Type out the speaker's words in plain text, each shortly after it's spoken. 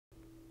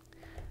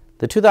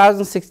The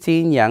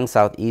 2016 Young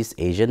Southeast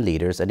Asian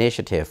Leaders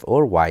Initiative,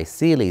 or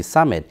YSEALI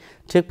Summit,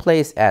 took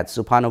place at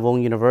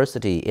Souphanouvong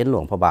University in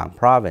Luang Prabang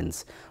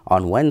province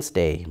on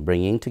Wednesday,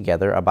 bringing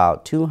together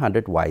about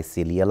 200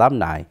 YSEALI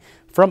alumni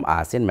from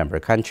ASEAN member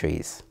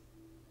countries.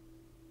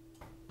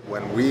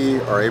 When we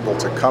are able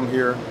to come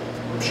here,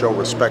 show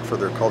respect for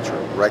their culture,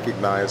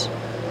 recognize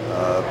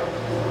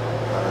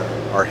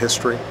our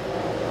history,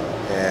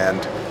 and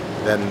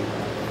then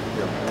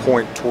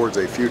point towards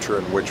a future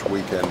in which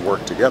we can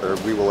work together,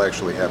 we will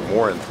actually have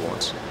more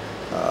influence.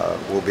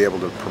 We'll be able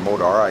to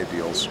promote our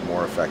ideals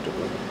more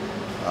effectively.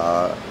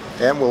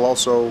 And we'll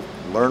also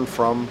learn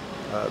from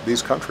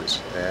these countries.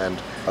 And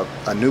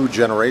a new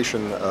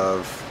generation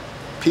of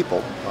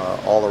people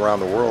all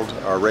around the world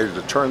are ready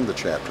to turn the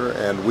chapter,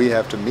 and we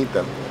have to meet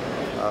them.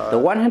 The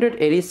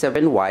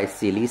 187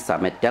 YSEALI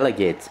Summit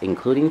delegates,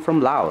 including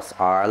from Laos,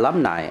 are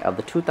alumni of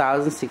the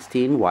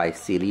 2016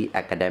 YSEALI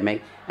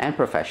Academic and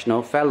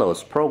Professional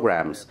Fellows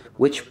programs,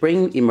 which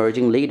bring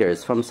emerging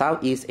leaders from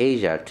Southeast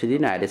Asia to the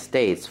United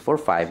States for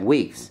 5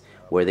 weeks,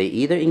 where they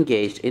either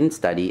engaged in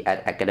study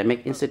at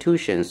academic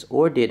institutions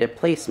or did a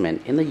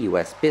placement in the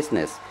U.S.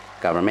 business,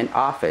 government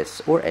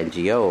office, or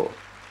NGO.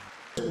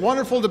 It's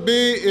wonderful to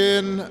be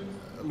in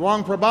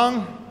Luang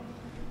Prabang.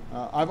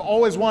 I've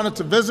always wanted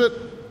to visit.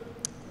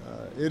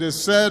 It is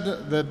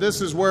said that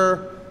this is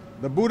where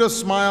the Buddha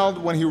smiled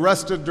when he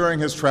rested during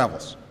his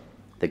travels.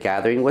 The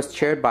gathering was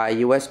chaired by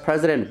U.S.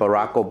 President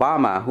Barack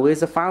Obama, who is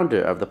the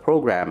founder of the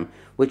program,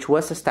 which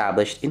was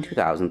established in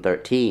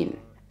 2013.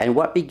 And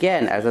what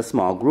began as a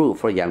small group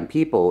for young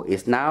people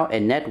is now a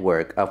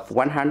network of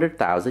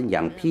 100,000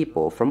 young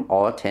people from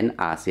all 10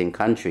 ASEAN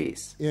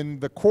countries.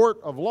 In the court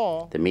of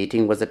law, the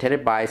meeting was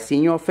attended by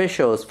senior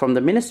officials from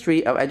the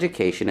Ministry of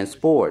Education and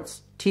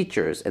Sports,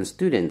 teachers and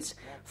students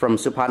from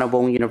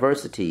Souphanouvong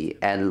University,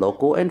 and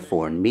local and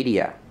foreign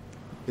media.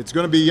 It's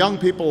going to be young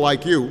people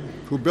like you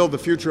who build the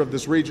future of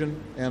this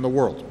region and the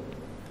world.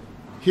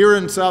 Here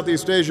in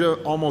Southeast Asia,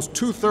 almost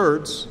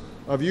 2/3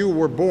 of you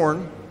were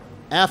born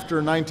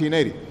after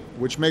 1980,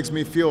 which makes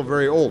me feel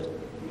very old.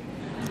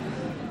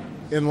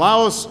 In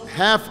Laos,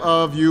 half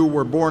of you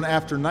were born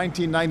after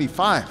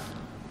 1995.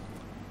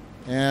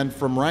 And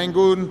from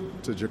Rangoon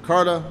to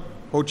Jakarta,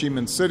 Ho Chi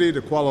Minh City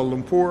to Kuala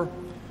Lumpur,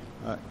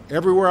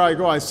 everywhere I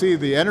go, I see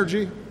the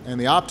energy and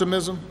the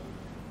optimism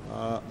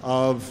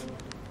of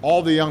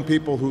all the young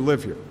people who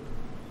live here.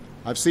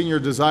 I've seen your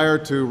desire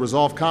to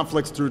resolve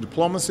conflicts through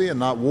diplomacy and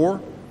not war.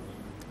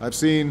 I've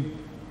seen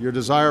your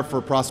desire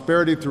for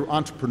prosperity through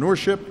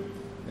entrepreneurship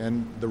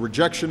and the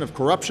rejection of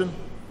corruption.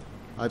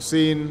 I've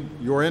seen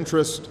your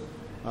interest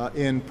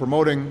in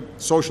promoting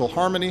social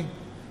harmony,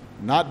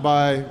 not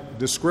by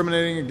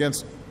discriminating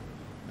against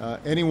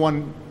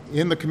anyone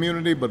in the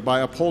community, but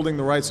by upholding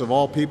the rights of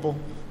all people,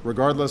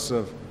 regardless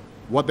of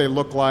what they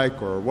look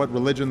like or what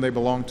religion they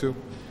belong to.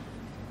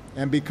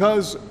 And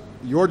because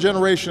your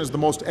generation is the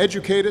most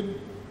educated,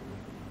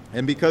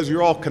 and because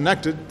you're all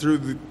connected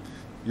through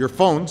your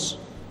phones,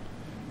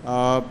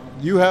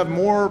 you have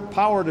more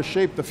power to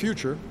shape the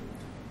future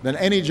than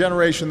any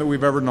generation that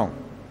we've ever known.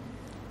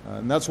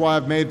 And that's why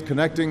I've made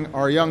connecting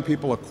our young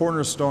people a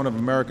cornerstone of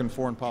American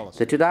foreign policy.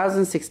 The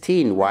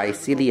 2016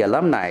 YSEALI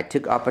alumni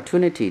took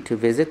opportunity to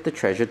visit the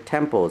treasured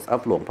temples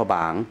of Luang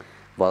Prabang,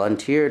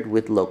 volunteered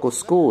with local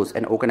schools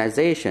and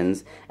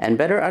organizations, and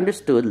better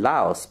understood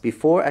Laos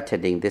before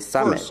attending this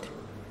summit. First,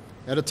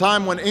 at a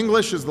time when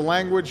English is the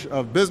language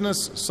of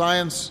business,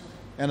 science,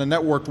 and a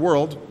networked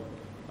world,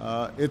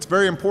 it's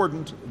very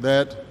important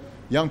that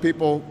young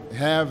people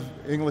have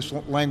English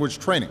language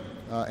training.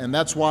 And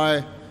that's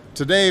why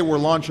today we're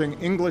launching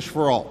English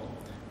for All.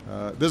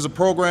 This is a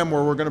program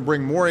where we're going to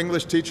bring more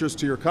English teachers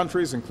to your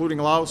countries, including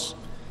Laos,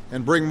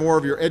 and bring more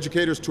of your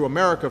educators to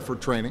America for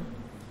training.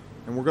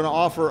 And we're going to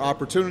offer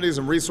opportunities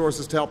and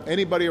resources to help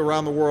anybody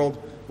around the world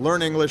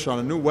learn English on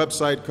a new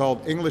website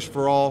called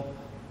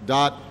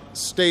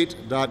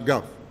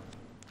englishforall.state.gov.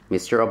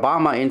 Mr.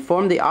 Obama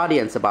informed the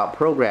audience about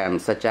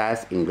programs such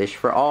as English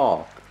for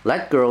All,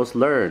 Let Girls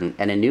Learn,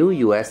 and a new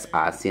U.S.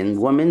 ASEAN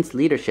Women's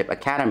Leadership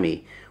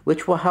Academy,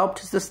 which will help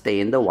to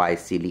sustain the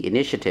YSEALI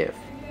initiative.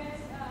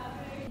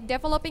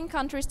 Developing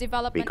countries'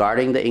 development.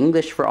 Regarding the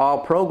English for All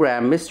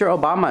program, Mr.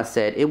 Obama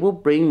said it will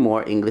bring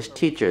more English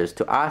teachers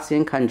to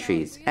ASEAN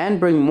countries and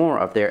bring more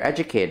of their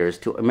educators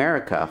to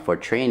America for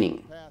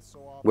training.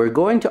 We're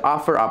going to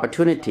offer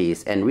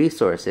opportunities and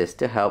resources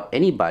to help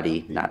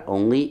anybody, not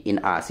only in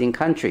ASEAN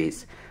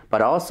countries,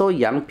 but also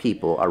young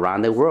people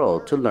around the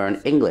world to learn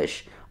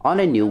English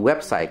on a new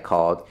website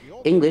called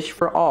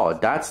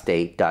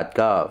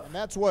englishforall.state.gov. And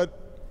that's what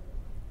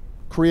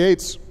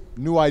creates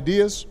new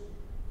ideas,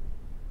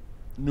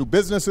 new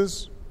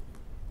businesses,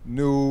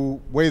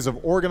 new ways of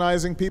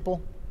organizing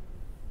people,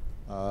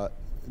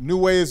 new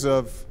ways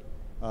of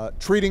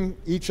treating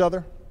each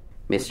other.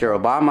 Mr.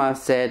 Obama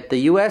said the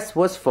U.S.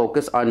 was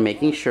focused on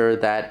making sure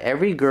that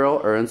every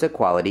girl earns a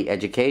quality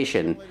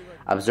education,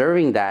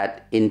 observing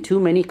that in too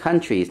many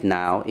countries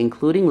now,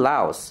 including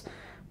Laos,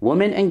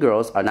 women and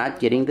girls are not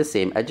getting the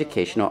same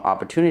educational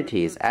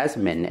opportunities as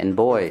men and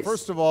boys.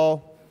 First of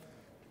all,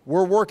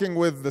 We're working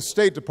with the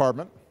State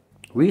Department.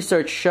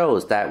 Research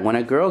shows that when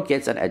a girl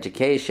gets an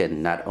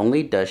education, not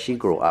only does she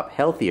grow up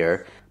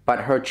healthier,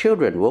 but her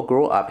children will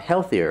grow up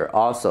healthier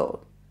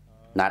also.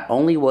 Not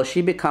only will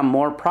she become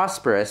more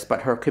prosperous,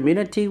 but her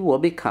community will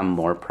become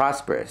more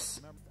prosperous.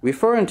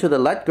 Referring to the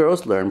Let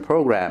Girls Learn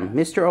program,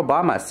 Mr.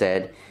 Obama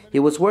said he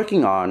was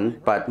working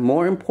on, but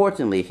more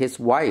importantly, his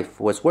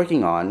wife was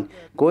working on,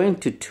 going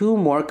to 2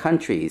 more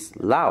countries,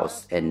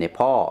 Laos and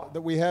Nepal.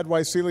 That we had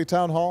YSEALI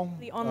Town Hall.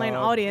 The online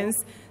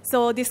audience.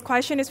 So this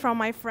question is from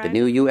my friend. The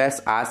new U.S.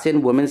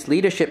 ASEAN Women's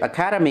Leadership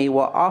Academy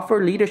will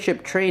offer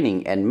leadership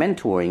training and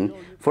mentoring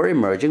for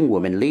emerging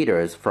women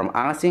leaders from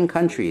ASEAN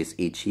countries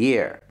each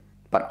year.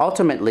 But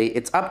ultimately,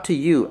 it's up to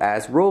you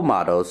as role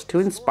models to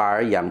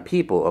inspire young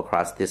people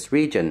across this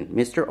region,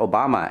 Mr.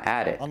 Obama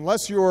added.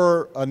 Unless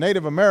you're a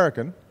Native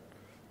American,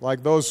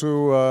 like those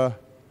who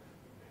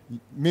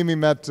Mimi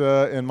met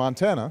in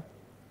Montana.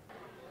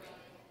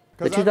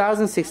 The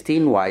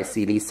 2016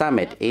 YSEALI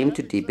Summit aimed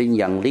to deepen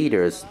young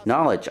leaders'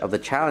 knowledge of the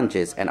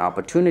challenges and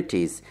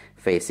opportunities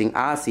facing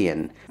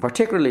ASEAN,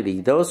 particularly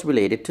those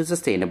related to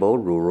sustainable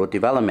rural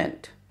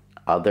development.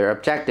 Other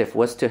objective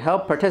was to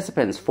help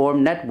participants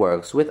form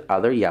networks with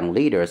other young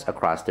leaders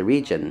across the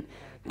region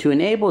to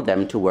enable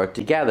them to work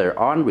together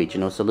on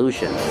regional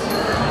solutions.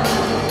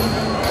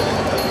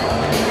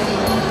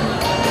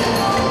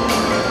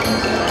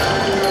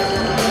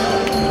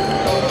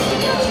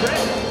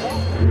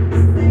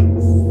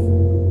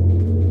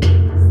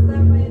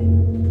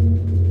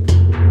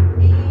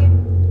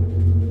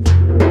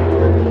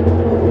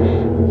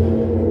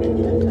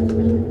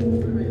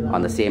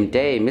 On the same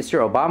day,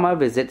 Mr. Obama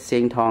visits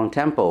Sing Tong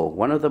Temple,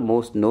 one of the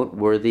most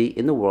noteworthy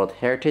in the World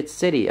Heritage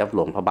City of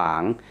Luang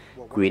Prabang,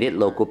 greeted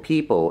local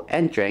people,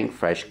 and drank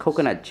fresh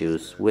coconut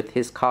juice with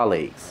his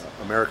colleagues.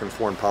 American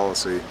foreign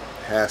policy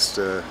has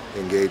to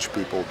engage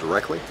people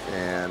directly,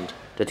 and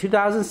the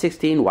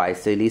 2016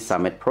 YSEALI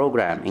Summit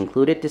program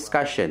included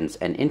discussions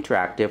and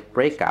interactive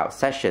breakout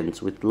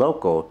sessions with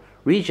local,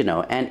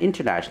 regional, and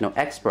international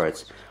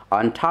experts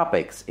on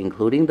topics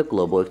including the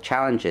global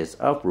challenges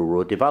of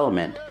rural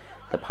development,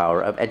 the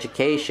power of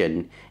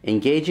education,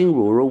 engaging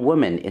rural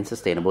women in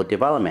sustainable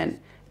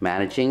development,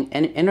 managing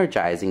and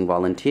energizing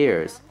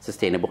volunteers,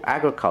 sustainable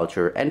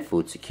agriculture and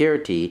food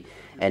security,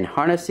 and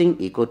harnessing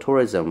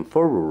ecotourism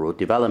for rural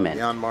development.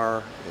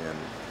 Myanmar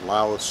and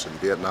Laos and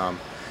Vietnam,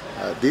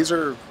 these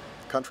are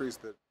countries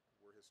that